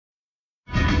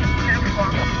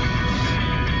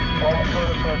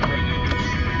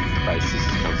Base, this is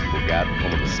Constable Gad.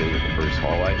 I'm on the scene at the Bruce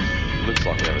Highway. It looks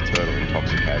like we have a turtle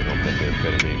intoxicated on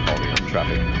methamphetamine holding up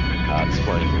traffic.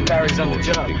 Displaying Barry's on the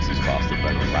job. Thinks he's faster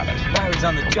than a rabbit. Barry's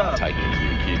on the job. Taking him to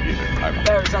the acute unit. Over.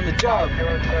 Barry's on the job.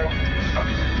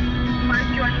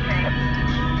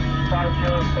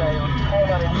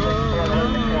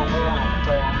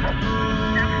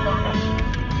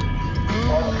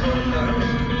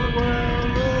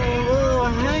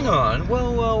 Hang on.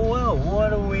 Well, what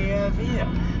do we have here?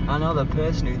 Another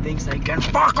person who thinks they can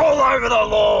fuck all over the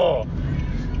law!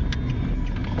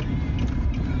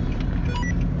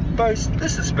 Base,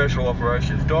 this is Special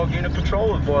Operations Dog Unit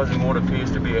Patrol advising what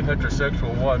appears to be a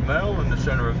heterosexual white male in the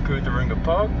centre of Cootharinga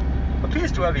Park.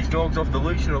 Appears to have his dogs off the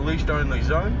leash in a leashed-only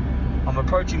zone. I'm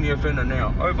approaching the offender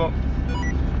now. Over.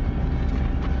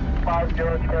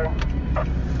 502.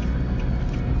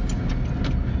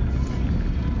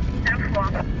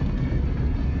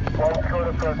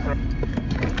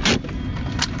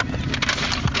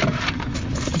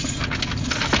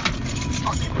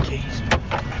 Fucking keys.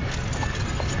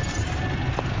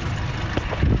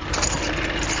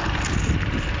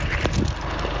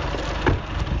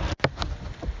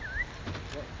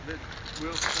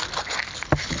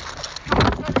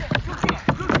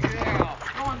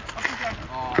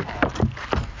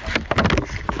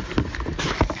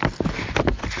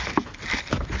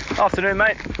 Afternoon,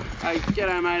 mate. Hey,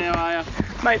 g'day, mate. How are you?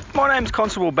 Mate, my name's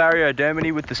Constable Barry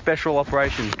O'Dermody with the Special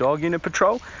Operations Dog Unit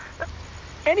Patrol.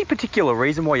 Any particular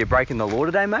reason why you're breaking the law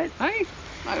today, mate? Hey,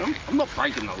 mate, I'm not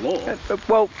breaking the law.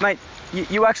 Well, mate,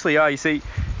 you actually are. You see,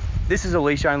 this is a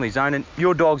leash-only zone and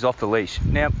your dog's off the leash.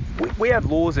 Now, we have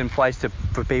laws in place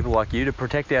for people like you to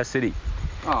protect our city.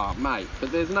 Oh, mate,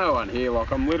 but there's no one here.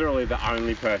 Like, I'm literally the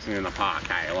only person in the park,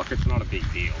 hey? Like, it's not a big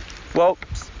deal. Well,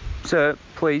 sir,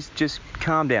 please just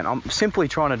calm down. I'm simply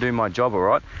trying to do my job, all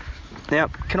right? Now,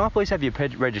 can I please have your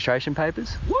registration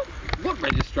papers? What? What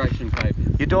registration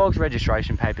papers? Your dog's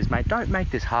registration papers, mate. Don't make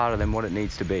this harder than what it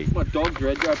needs to be. My dog's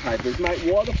rego papers, mate.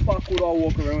 Why the fuck would I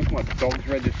walk around with my dog's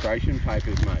registration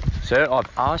papers, mate? Sir, I've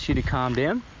asked you to calm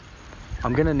down.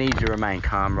 I'm going to need you to remain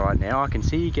calm right now. I can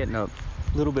see you getting a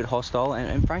little bit hostile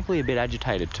and frankly a bit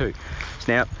agitated too.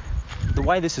 Now, the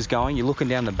way this is going, you're looking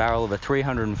down the barrel of a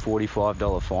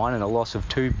 $345 fine and a loss of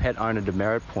 2 pet owner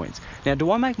demerit points. Now,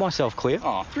 do I make myself clear?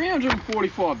 Oh,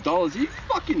 $345? Are you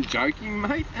fucking joking,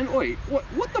 mate? And wait,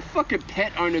 what the fuck are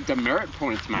pet owner demerit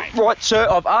points, mate? Right, sir,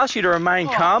 I've asked you to remain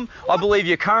calm. What? I believe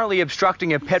you're currently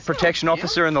obstructing a pet protection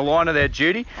officer in the line of their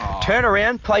duty. Turn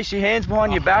around, place your hands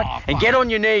behind your back, and get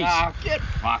on your knees. Oh, get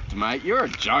fucked, mate. You're a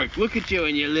joke. Look at you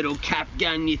and your little cap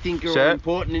gun. You think you're all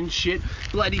important and shit.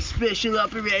 Bloody Special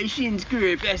Operations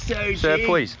Group, S.O.D.U.P. Sir,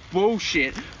 please.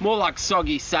 Bullshit. More like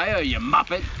Soggy Sayo, you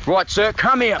muppet. Right, sir,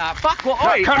 come here. Fuck what?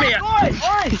 No, come here. Oi,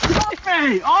 stop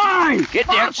me. Oi. Get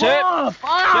down, sir. Sir,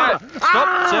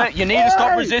 stop. Sir, you need to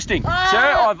stop resisting. Sir,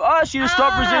 I've asked you to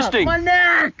stop resisting. My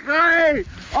neck. Oi.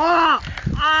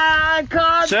 I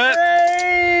can't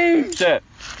breathe. Sir.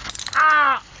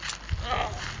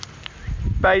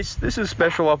 Base, this is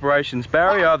Special Operations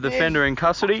Barry. I have the offender in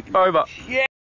custody. Over.